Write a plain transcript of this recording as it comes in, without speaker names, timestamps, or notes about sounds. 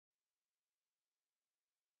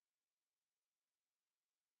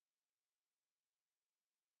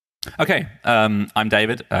Okay, I'm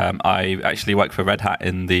David. I actually work for Red Hat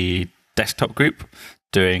in the desktop group,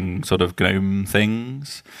 doing sort of GNOME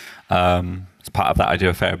things. As part of that, I do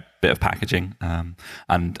a fair bit of packaging,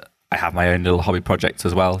 and I have my own little hobby projects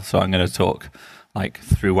as well. So I'm going to talk, like,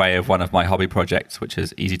 through way of one of my hobby projects, which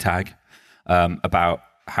is EasyTag, about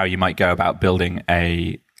how you might go about building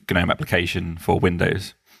a GNOME application for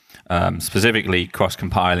Windows, specifically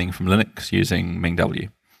cross-compiling from Linux using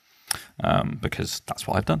MinGW. Because that's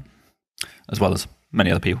what I've done, as well as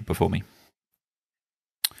many other people before me.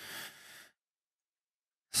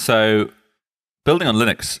 So building on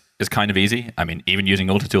Linux is kind of easy. I mean, even using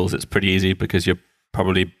AutoTools, it's pretty easy because you're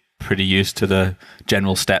probably pretty used to the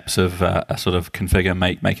general steps of a sort of configure,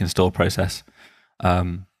 make, install process.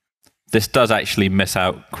 This does actually miss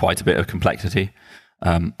out quite a bit of complexity.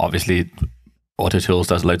 Obviously, AutoTools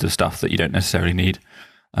does loads of stuff that you don't necessarily need.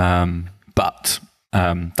 But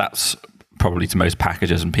that's probably to most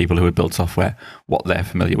packagers and people who would build software what they're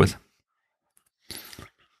familiar with.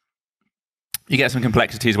 You get some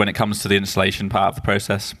complexities when it comes to the installation part of the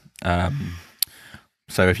process.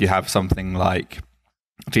 So if you have something like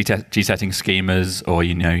G-setting schemas, or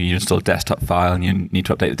you install a desktop file and you need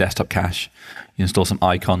to update the desktop cache, you install some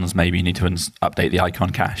icons, maybe you need to update the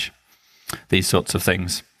icon cache, these sorts of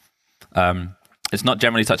things. It's not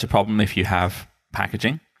generally such a problem if you have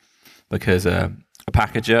packaging, because a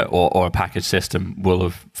packager or a package system will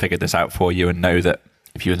have figured this out for you and know that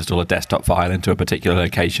if you install a desktop file into a particular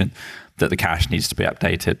location, that the cache needs to be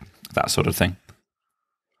updated, that sort of thing.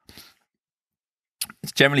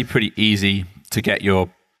 It's generally pretty easy to get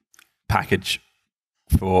your package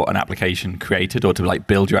for an application created, or to like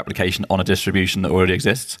build your application on a distribution that already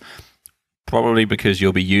exists, probably because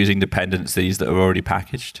you'll be using dependencies that are already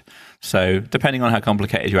packaged. So depending on how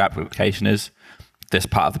complicated your application is, this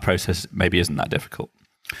part of the process maybe isn't that difficult.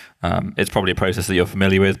 It's probably a process that you're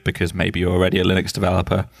familiar with because maybe you're already a Linux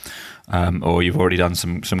developer, or you've already done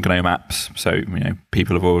some GNOME apps. So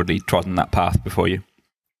people have already trodden that path before you.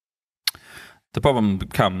 The problem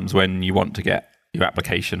comes when you want to get your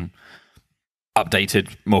application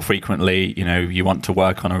updated more frequently. You want to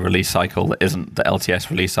work on a release cycle that isn't the LTS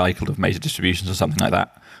release cycle of major distributions or something like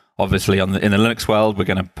that. Obviously, in the Linux world, we're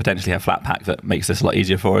going to potentially have Flatpak that makes this a lot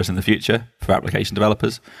easier for us in the future for application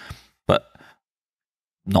developers, but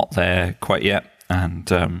not there quite yet.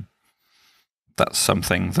 And that's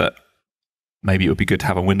something that maybe it would be good to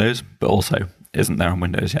have on Windows, but also isn't there on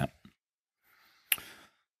Windows yet.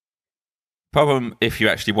 Problem if you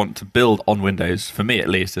actually want to build on Windows, for me at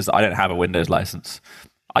least, is that I don't have a Windows license.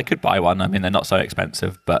 I could buy one. I mean, they're not so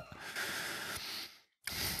expensive, but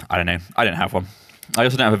I don't know. I don't have one. I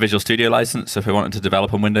also don't have a Visual Studio license, so if I wanted to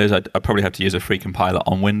develop on Windows, I'd probably have to use a free compiler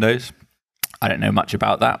on Windows. I don't know much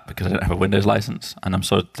about that because I don't have a Windows license, and I'm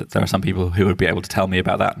sure that there are some people who would be able to tell me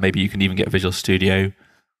about that. Maybe you can even get Visual Studio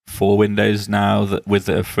for Windows now with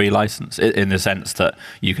a free license, in the sense that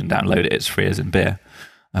you can download it, it's free as in beer.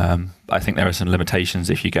 I think there are some limitations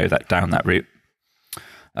if you go down that route.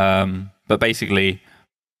 But basically,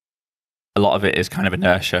 a lot of it is kind of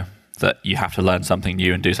inertia, that you have to learn something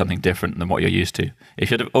new and do something different than what you're used to. If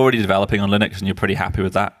you're already developing on Linux and you're pretty happy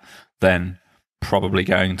with that, then probably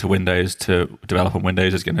going to Windows to develop on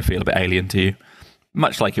Windows is going to feel a bit alien to you,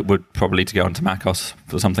 much like it would probably to go onto macOS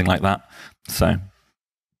for something like that. So,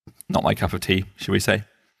 not my cup of tea, should we say.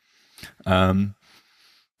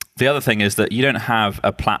 The other thing is that you don't have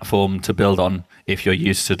a platform to build on if you're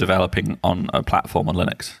used to developing on a platform on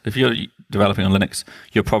Linux. If you're developing on Linux,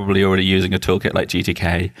 you're probably already using a toolkit like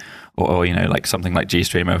GTK or like something like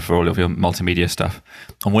GStreamer for all of your multimedia stuff.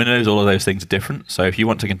 On Windows, all of those things are different. So if you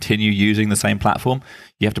want to continue using the same platform,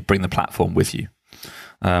 you have to bring the platform with you.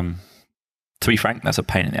 To be frank, that's a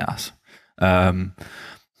pain in the ass.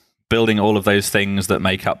 Building all of those things that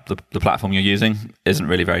make up the platform you're using isn't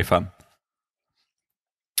really very fun.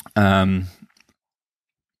 You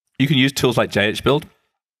can use tools like JHBuild,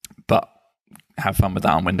 but have fun with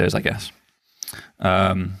that on Windows, I guess.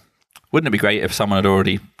 Wouldn't it be great if someone had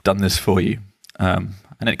already done this for you? And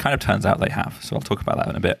it kind of turns out they have, so I'll talk about that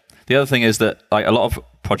in a bit. The other thing is that like a lot of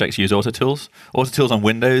projects use AutoTools. AutoTools on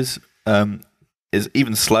Windows is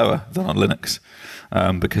even slower than on Linux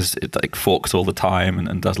because it like forks all the time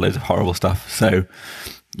and does loads of horrible stuff. So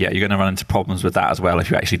yeah, you're going to run into problems with that as well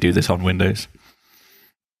if you actually do this on Windows.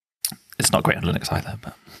 It's not great on Linux either,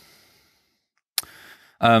 but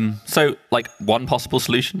so like one possible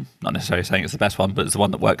solution, not necessarily saying it's the best one, but it's the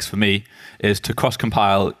one that works for me, is to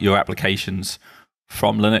cross-compile your applications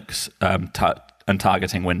from Linux and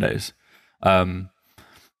targeting Windows.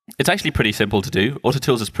 It's actually pretty simple to do.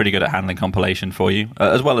 AutoTools is pretty good at handling compilation for you,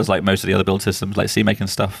 as well as like most of the other build systems like CMake and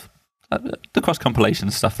stuff. the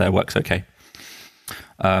cross-compilation stuff there works okay.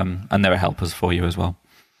 And there are helpers for you as well.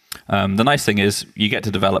 The nice thing is you get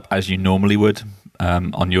to develop as you normally would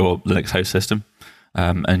on your Linux host system,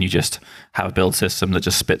 and you just have a build system that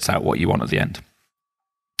just spits out what you want at the end.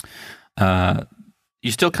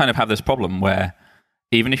 You still kind of have this problem where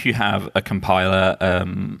even if you have a compiler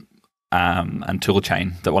and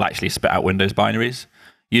toolchain that will actually spit out Windows binaries,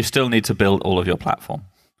 you still need to build all of your platform.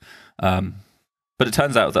 But it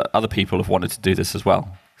turns out that other people have wanted to do this as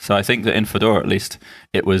well. So I think that in Fedora, at least,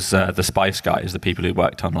 it was the Spice guys, the people who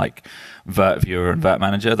worked on like Vert Viewer and Vert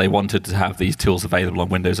Manager. They wanted to have these tools available on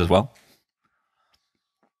Windows as well.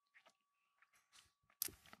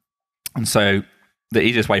 And so the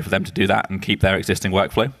easiest way for them to do that and keep their existing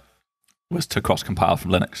workflow was to cross-compile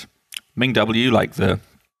from Linux. MinGW, like the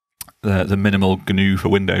minimal GNU for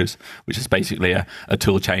Windows, which is basically a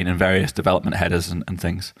tool chain and various development headers and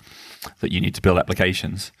things that you need to build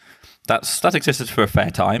applications. That existed for a fair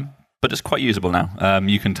time, but it's quite usable now.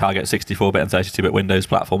 You can target 64-bit and 32-bit Windows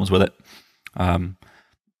platforms with it.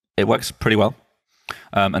 It works pretty well.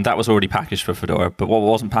 And that was already packaged for Fedora, but what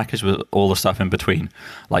wasn't packaged was all the stuff in between,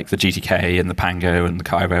 like the GTK and the Pango and the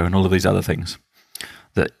Cairo and all of these other things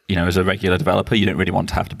that, as a regular developer, you don't really want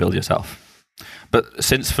to have to build yourself. But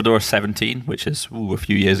since Fedora 17, which is a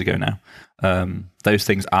few years ago now, those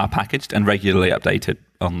things are packaged and regularly updated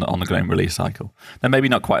on the GNOME release cycle. They're maybe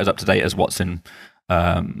not quite as up to date as what's in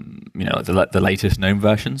like the latest GNOME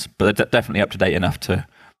versions, but they're definitely up to date enough to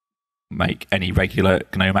make any regular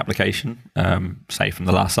GNOME application, say from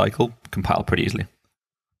the last cycle, compile pretty easily.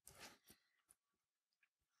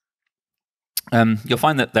 You'll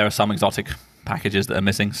find that there are some exotic packages that are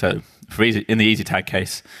missing. So in the EasyTag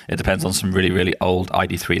case, it depends on some really, really old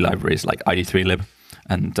ID3 libraries like ID3lib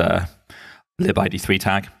and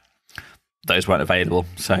libid3tag. Those weren't available.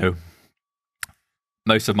 So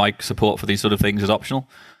most of my support for these sort of things is optional.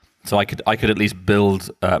 So I could at least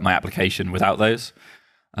build my application without those.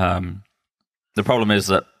 The problem is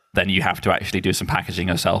that then you have to actually do some packaging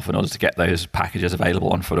yourself in order to get those packages available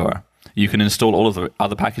on Fedora. You can install all of the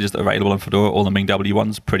other packages that are available on Fedora, all the MinGW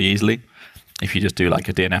ones, pretty easily. If you just do like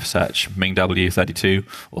a DNF search, MinGW 32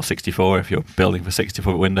 or 64, if you're building for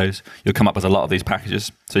 64-bit Windows, you'll come up with a lot of these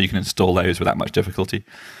packages, so you can install those without much difficulty.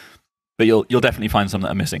 But you'll definitely find some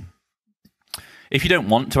that are missing. If you don't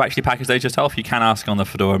want to actually package those yourself, you can ask on the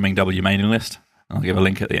Fedora MinGW mailing list. I'll give a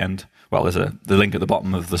link at the end. Well, there's the link at the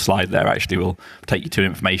bottom of the slide there actually will take you to an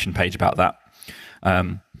information page about that.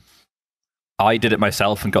 I did it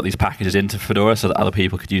myself and got these packages into Fedora so that other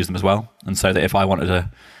people could use them as well. And so that if I wanted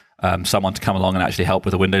someone to come along and actually help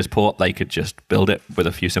with a Windows port, they could just build it with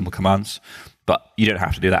a few simple commands. But you don't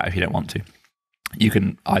have to do that if you don't want to. You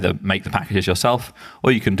can either make the packages yourself,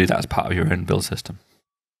 or you can do that as part of your own build system.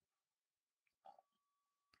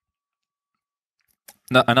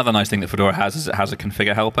 Another nice thing that Fedora has is it has a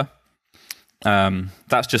configure helper.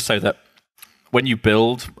 That's just so that when you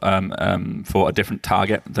build for a different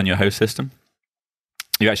target than your host system,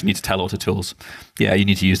 you actually need to tell AutoTools, yeah, you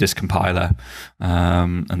need to use this compiler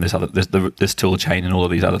and this tool chain and all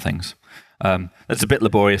of these other things. It's a bit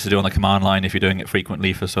laborious to do on the command line if you're doing it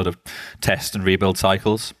frequently for sort of test and rebuild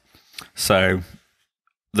cycles. So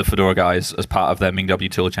the Fedora guys, as part of their MinGW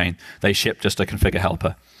toolchain, they ship just a configure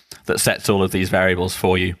helper that sets all of these variables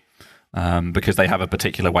for you because they have a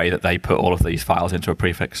particular way that they put all of these files into a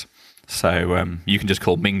prefix. So you can just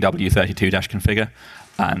call MinGW32-configure,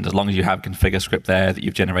 and as long as you have configure script there that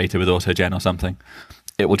you've generated with AutoGen or something,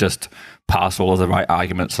 it will just pass all of the right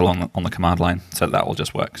arguments along on the command line, so that all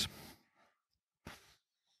just works.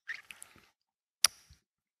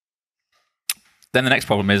 Then the next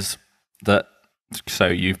problem is that, so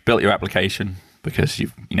you've built your application because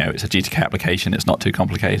it's a GTK application, it's not too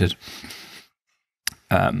complicated.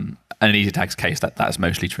 And in EasyTag's case, that's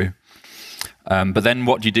mostly true. But then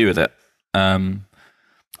what do you do with it? On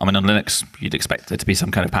Linux, you'd expect there to be some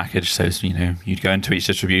kind of package. So, you'd go into each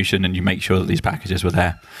distribution and you make sure that these packages were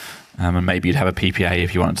there. And maybe you'd have a PPA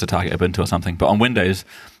if you wanted to target Ubuntu or something. But on Windows,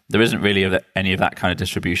 there isn't really any of that kind of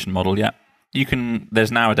distribution model yet.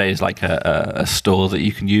 There's nowadays like a store that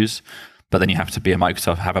you can use, but then you have to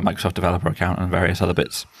have a Microsoft developer account and various other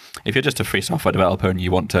bits. If you're just a free software developer and you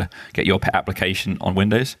want to get your pet application on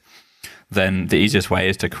Windows, then the easiest way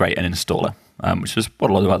is to create an installer, which is what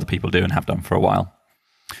a lot of other people do and have done for a while.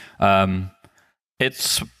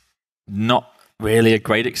 It's not really a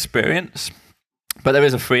great experience, but there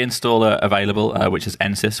is a free installer available, which is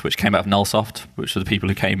NSys, which came out of Nullsoft, which are the people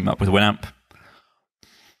who came up with Winamp.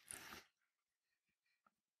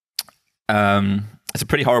 It's a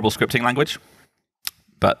pretty horrible scripting language,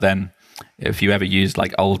 but then if you ever used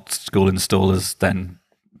like old school installers, then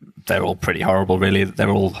they're all pretty horrible, really. They're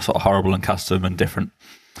all sort of horrible and custom and different.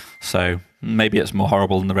 So maybe it's more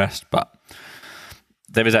horrible than the rest, but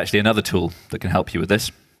there is actually another tool that can help you with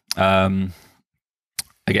this.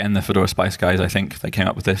 Again, the Fedora Spice guys, I think they came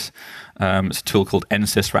up with this. It's a tool called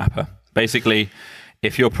nsys wrapper. Basically,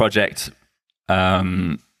 if your project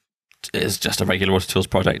is just a regular AutoTools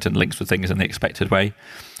project and links with things in the expected way,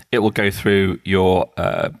 it will go through your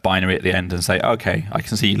binary at the end and say, okay, I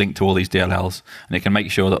can see you linked to all these DLLs, and it can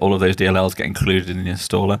make sure that all of those DLLs get included in the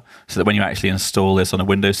installer, so that when you actually install this on a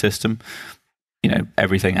Windows system,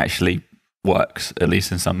 everything actually works, at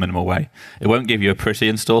least in some minimal way. It won't give you a pretty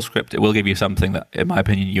install script. It will give you something that, in my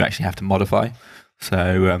opinion, you actually have to modify.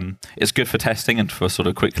 So it's good for testing and for sort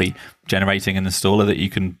of quickly generating an installer that you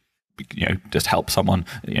can just help someone,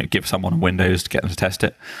 give someone on Windows to get them to test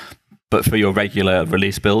it. But for your regular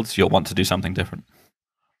release builds, you'll want to do something different.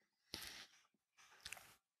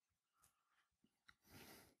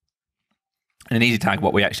 In EasyTag,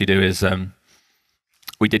 what we actually do is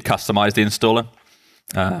we did customize the installer.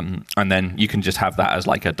 And then you can just have that as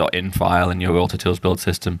like a .in file in your AutoTools build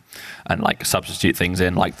system and like substitute things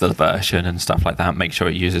in, like the version and stuff like that. Make sure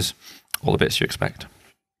it uses all the bits you expect.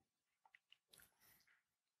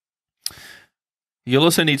 You'll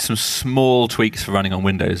also need some small tweaks for running on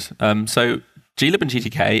Windows. So glib and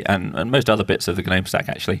GTK and most other bits of the GNOME stack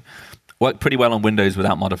actually work pretty well on Windows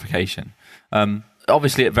without modification.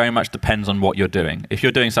 Obviously, it very much depends on what you're doing. If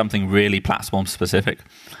you're doing something really platform specific,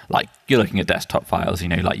 like you're looking at desktop files,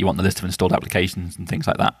 like you want the list of installed applications and things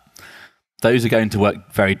like that, those are going to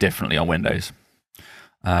work very differently on Windows.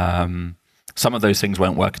 Some of those things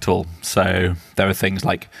won't work at all. So there are things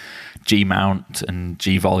like gmount and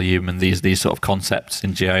gvolume and these sort of concepts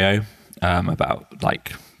in GIO about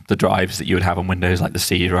like the drives that you would have on Windows, like the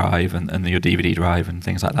C drive and your DVD drive and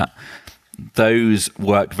things like that. Those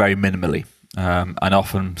work very minimally. And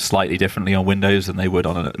often slightly differently on Windows than they would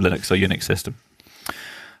on a Linux or Unix system.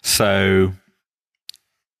 So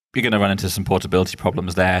you're going to run into some portability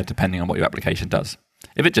problems there, depending on what your application does.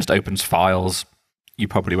 If it just opens files, you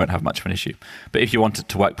probably won't have much of an issue. But if you want it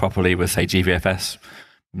to work properly with, say, GVFS,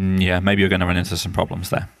 yeah, maybe you're going to run into some problems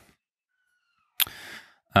there.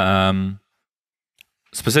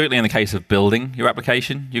 Specifically in the case of building your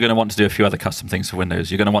application, you're going to want to do a few other custom things for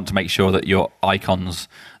Windows. You're going to want to make sure that your icons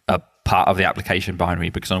are part of the application binary,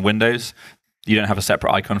 because on Windows, you don't have a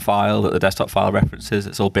separate icon file that the desktop file references.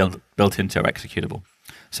 It's all built into your executable.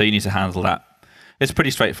 So you need to handle that. It's pretty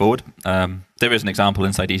straightforward. There is an example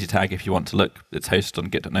inside EasyTag if you want to look. It's hosted on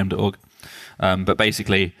git.gnome.org. But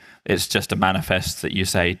basically, it's just a manifest that you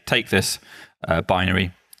say, take this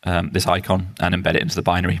binary, this icon, and embed it into the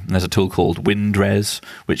binary. And there's a tool called WinRes,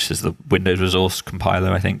 which is the Windows resource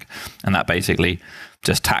compiler, I think. And that basically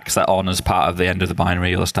just tacks that on as part of the end of the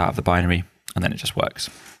binary or the start of the binary, and then it just works.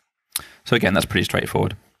 So again, that's pretty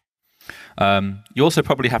straightforward. You also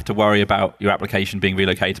probably have to worry about your application being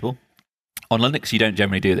relocatable. On Linux, you don't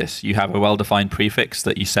generally do this. You have a well-defined prefix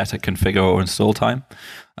that you set at configure or install time.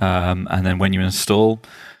 And then when you install,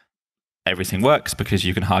 everything works because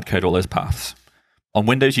you can hard-code all those paths. On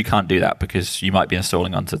Windows, you can't do that because you might be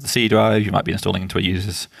installing onto the C drive, you might be installing into a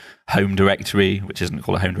user's home directory, which isn't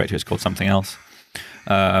called a home directory, it's called something else.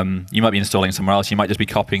 You might be installing somewhere else, you might just be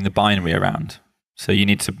copying the binary around. So you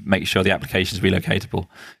need to make sure the application is relocatable.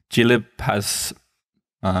 glib has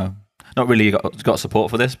not really got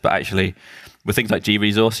support for this, but actually with things like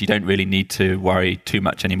gresource, you don't really need to worry too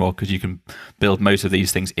much anymore because you can build most of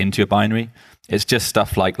these things into your binary. It's just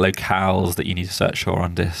stuff like locales that you need to search for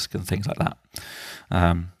on disk and things like that.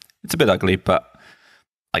 It's a bit ugly, but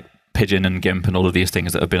like Pigeon and GIMP and all of these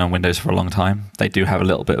things that have been on Windows for a long time, they do have a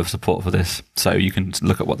little bit of support for this. So you can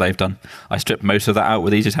look at what they've done. I stripped most of that out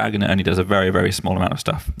with EasyTag, and it only does a very, very small amount of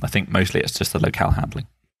stuff. I think mostly it's just the locale handling.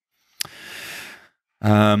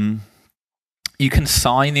 You can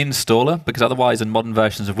sign the installer, because otherwise in modern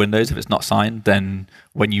versions of Windows, if it's not signed, then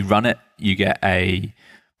when you run it, you get a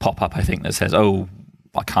pop-up, I think, that says, oh,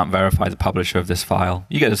 I can't verify the publisher of this file.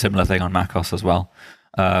 You get a similar thing on macOS as well.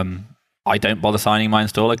 I don't bother signing my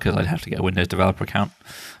installer because I'd have to get a Windows developer account.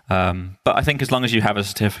 But I think as long as you have a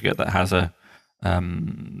certificate that has a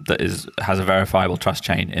verifiable trust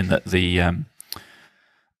chain in that the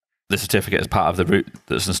certificate is part of the root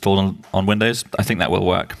that's installed on Windows, I think that will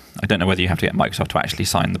work. I don't know whether you have to get Microsoft to actually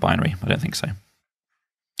sign the binary. I don't think so.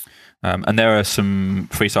 And there are some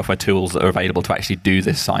free software tools that are available to actually do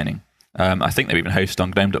this signing. I think they're even hosted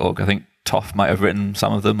on GNOME.org. I think Toff might have written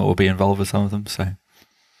some of them or be involved with some of them, so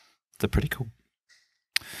they're pretty cool.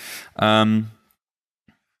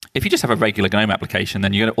 If you just have a regular GNOME application,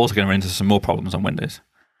 then you're also going to run into some more problems on Windows.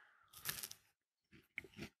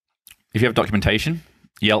 If you have documentation,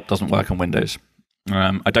 Yelp doesn't work on Windows.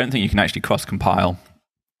 I don't think you can actually cross-compile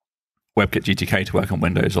WebKit GTK to work on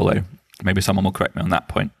Windows, although maybe someone will correct me on that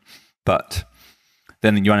point. But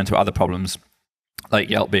then you run into other problems, like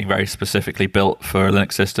Yelp being very specifically built for a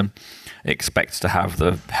Linux system. It expects to have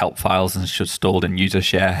the help files installed in user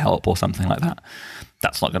share help or something like that.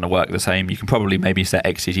 That's not going to work the same. You can probably maybe set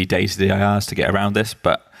XCG data DIRs to get around this,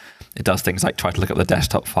 but it does things like try to look up the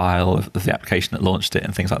desktop file of the application that launched it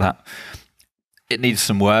and things like that. It needs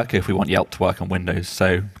some work if we want Yelp to work on Windows.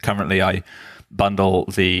 So currently I bundle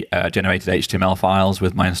the generated HTML files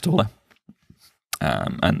with my installer.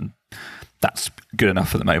 And that's good enough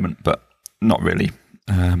for the moment, but not really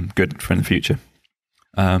good for in the future.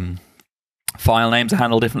 File names are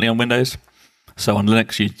handled differently on Windows. So on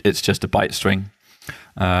Linux, it's just a byte string.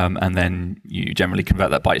 And then you generally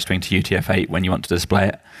convert that byte string to UTF-8 when you want to display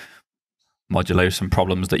it, modulo some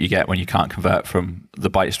problems that you get when you can't convert from the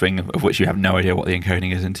byte string of which you have no idea what the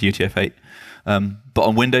encoding is into UTF-8. But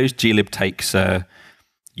on Windows, glib takes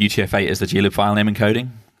UTF-8 as the glib file name encoding,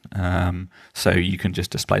 so you can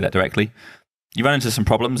just display that directly. You run into some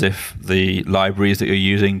problems if the libraries that you're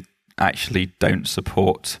using actually don't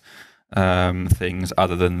support things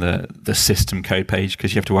other than the system code page,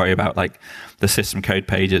 because you have to worry about like the system code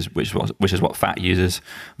pages, which is what FAT uses,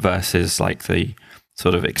 versus like the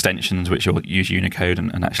sort of extensions which will use Unicode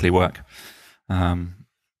and actually work.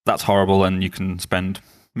 That's horrible, and you can spend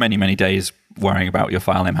many days worrying about your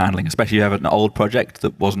file name handling, especially if you have an old project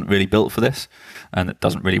that wasn't really built for this and it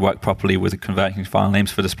doesn't really work properly with converting file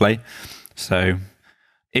names for display. So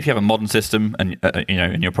if you have a modern system and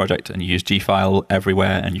in your project and you use gfile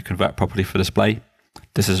everywhere and you convert properly for display,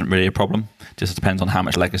 this isn't really a problem. Just depends on how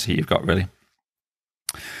much legacy you've got, really.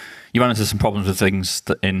 You run into some problems with things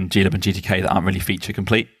that in glib and GTK that aren't really feature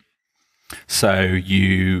complete. So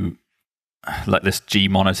you, like this G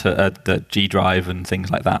monitor, the G drive and things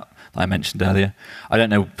like that I mentioned earlier. I don't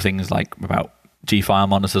know things like about G file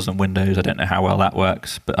monitors on Windows. I don't know how well that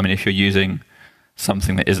works. But I mean, if you're using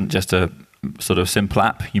something that isn't just a sort of simple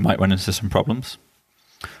app, you might run into some problems.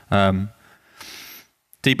 Debugging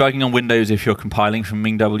on Windows if you're compiling from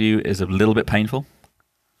MinGW is a little bit painful,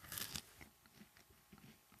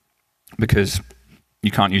 because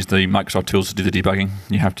you can't use the Microsoft tools to do the debugging.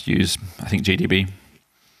 You have to use, I think, GDB.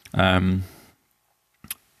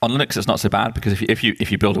 On Linux, it's not so bad, because if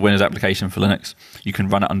you build a Windows application for Linux, you can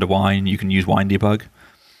run it under Wine. You can use Wine debug.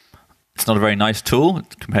 It's not a very nice tool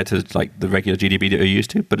compared to like the regular GDB that you're used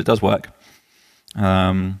to, but it does work.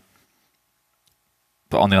 But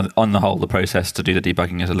on the whole, the process to do the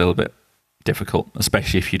debugging is a little bit difficult,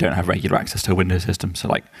 especially if you don't have regular access to a Windows system. So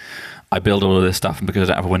like, I build all of this stuff, and because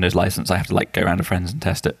I don't have a Windows license, I have to like go around to friends and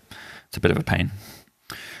test it. It's a bit of a pain.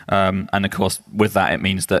 And of course, with that, it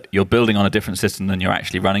means that you're building on a different system than you're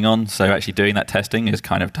actually running on. So actually doing that testing is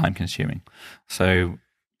kind of time consuming. So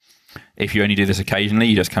if you only do this occasionally,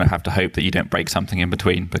 you just kind of have to hope that you don't break something in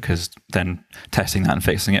between, because then testing that and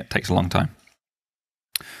fixing it takes a long time.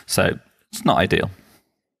 So it's not ideal.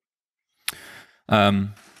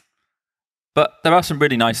 But there are some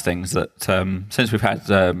really nice things that, since we've had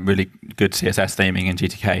really good CSS theming in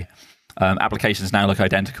GTK, applications now look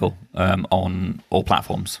identical on all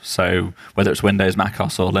platforms. So whether it's Windows,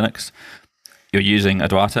 macOS, or Linux, you're using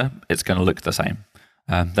Adwata, it's going to look the same.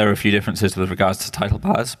 There are a few differences with regards to title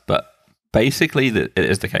bars, but basically it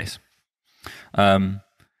is the case.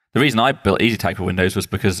 The reason I built EasyTag for Windows was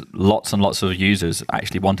because lots and lots of users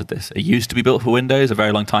actually wanted this. It used to be built for Windows a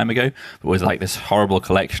very long time ago, but with like this horrible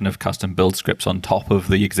collection of custom build scripts on top of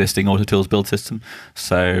the existing AutoTools build system.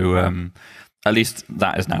 So at least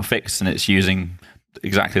that is now fixed, and it's using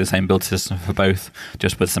exactly the same build system for both,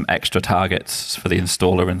 just with some extra targets for the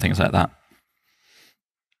installer and things like that.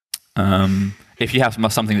 If you have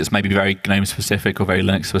something that's maybe very GNOME specific or very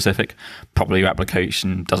Linux specific, probably your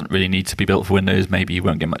application doesn't really need to be built for Windows. Maybe you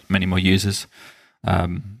won't get many more users.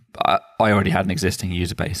 I already had an existing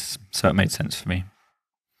user base, so it made sense for me.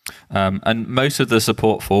 And most of the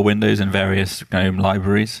support for Windows and various GNOME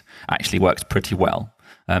libraries actually works pretty well.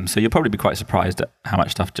 So you'll probably be quite surprised at how much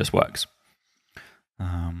stuff just works.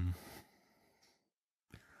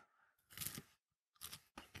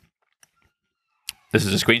 This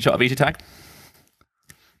is a screenshot of EasyTag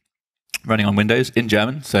running on Windows in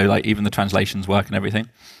German, so like even the translations work and everything.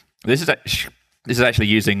 This is actually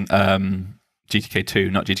using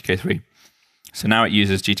GTK2, not GTK3. So now it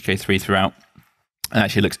uses GTK3 throughout, and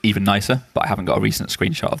actually looks even nicer, but I haven't got a recent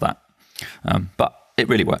screenshot of that. But it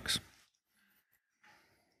really works.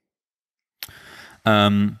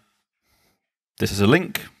 This is a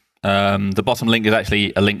link. The bottom link is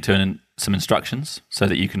actually a link to a some instructions so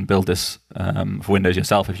that you can build this for Windows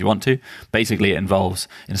yourself if you want to. Basically, it involves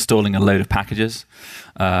installing a load of packages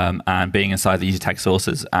and being inside the GTK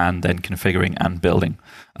sources and then configuring and building.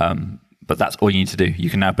 But that's all you need to do. You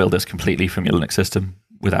can now build this completely from your Linux system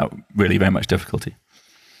without really very much difficulty.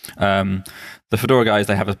 The Fedora guys,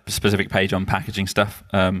 they have a specific page on packaging stuff.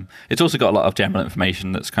 It's also got a lot of general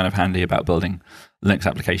information that's kind of handy about building Linux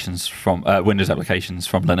applications from Windows applications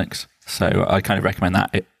from Linux. So I kind of recommend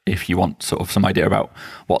that if you want sort of some idea about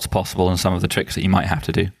what's possible and some of the tricks that you might have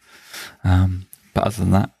to do. But other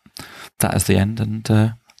than that, that is the end,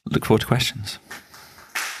 and look forward to questions.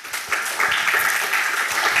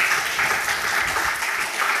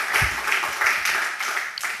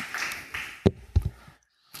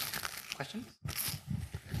 Questions?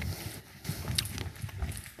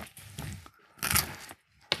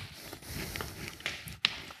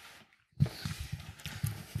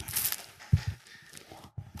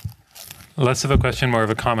 Less of a question, more of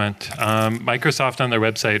a comment. Microsoft on their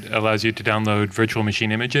website allows you to download virtual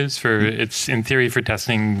machine images for, it's in theory for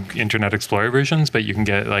testing Internet Explorer versions, but you can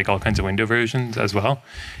get like all kinds of window versions as well.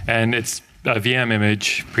 And it's a VM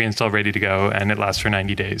image, pre-installed, ready to go, and it lasts for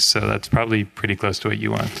 90 days. So that's probably pretty close to what you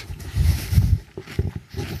want.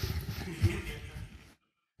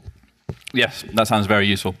 Yes, that sounds very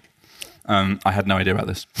useful. I had no idea about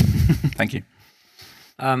this. Thank you.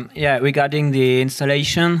 Yeah, regarding the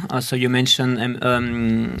installation, so you mentioned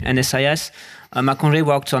NSIS. Marc-André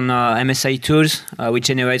worked on MSI tools, which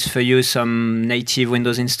generates for you some native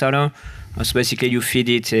Windows installer. So basically, you feed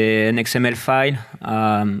it an XML file,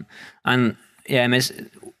 and yeah,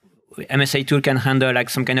 MSI tool can handle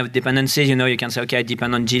like some kind of dependencies. You know, you can say, okay, I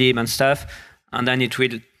depend on glib and stuff, and then it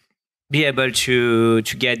will be able to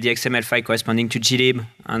get the XML file corresponding to glib,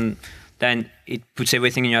 and then it puts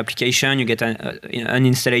everything in your application. You get an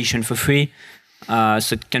installation for free.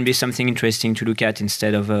 So it can be something interesting to look at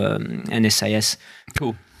instead of NSIS.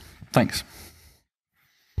 Cool. Thanks.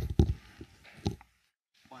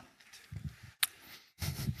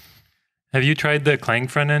 Have you tried the Clang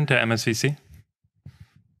front end to MSVC?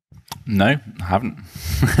 No, I haven't.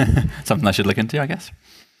 Something I should look into, I guess.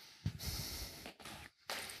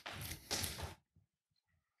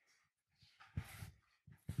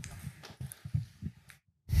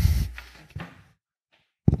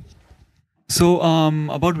 So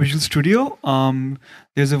about Visual Studio,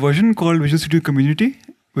 there's a version called Visual Studio Community,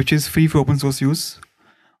 which is free for open source use.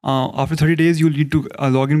 After 30 days, you'll need to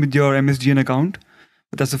log in with your MSDN account,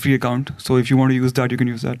 but that's a free account. So if you want to use that, you can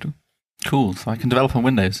use that too. Cool. So I can develop on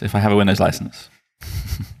Windows if I have a Windows license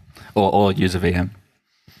or use a VM.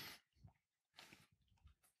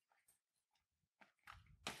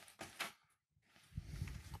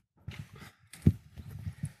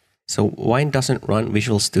 So Wine doesn't run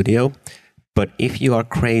Visual Studio, but if you are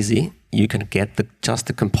crazy, you can get just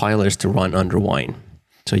the compilers to run under Wine.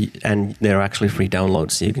 So and they're actually free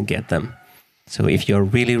downloads, so you can get them. So if you're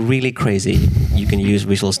really, really crazy, you can use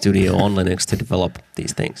Visual Studio on Linux to develop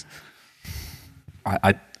these things.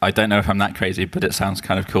 I don't know if I'm that crazy, but it sounds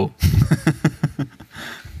kind of cool.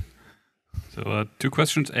 So 2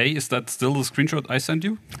 questions. A, is that still the screenshot I sent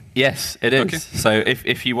you? Yes, it is. Okay. So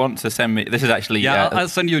if you want to send me, this is actually... Yeah, I'll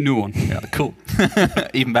send you a new one. Yeah, cool.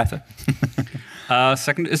 Even better.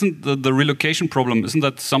 Second, isn't the relocation problem, isn't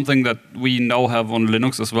that something that we now have on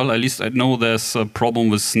Linux as well? At least I know there's a problem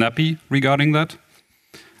with Snappy regarding that.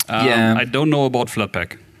 Yeah. I don't know about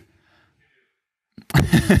Flatpak.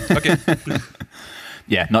 Okay.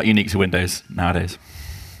 Yeah, not unique to Windows nowadays.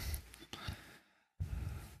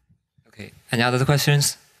 Okay, any other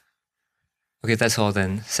questions? Okay, that's all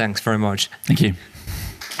then. Thanks very much. Thank you.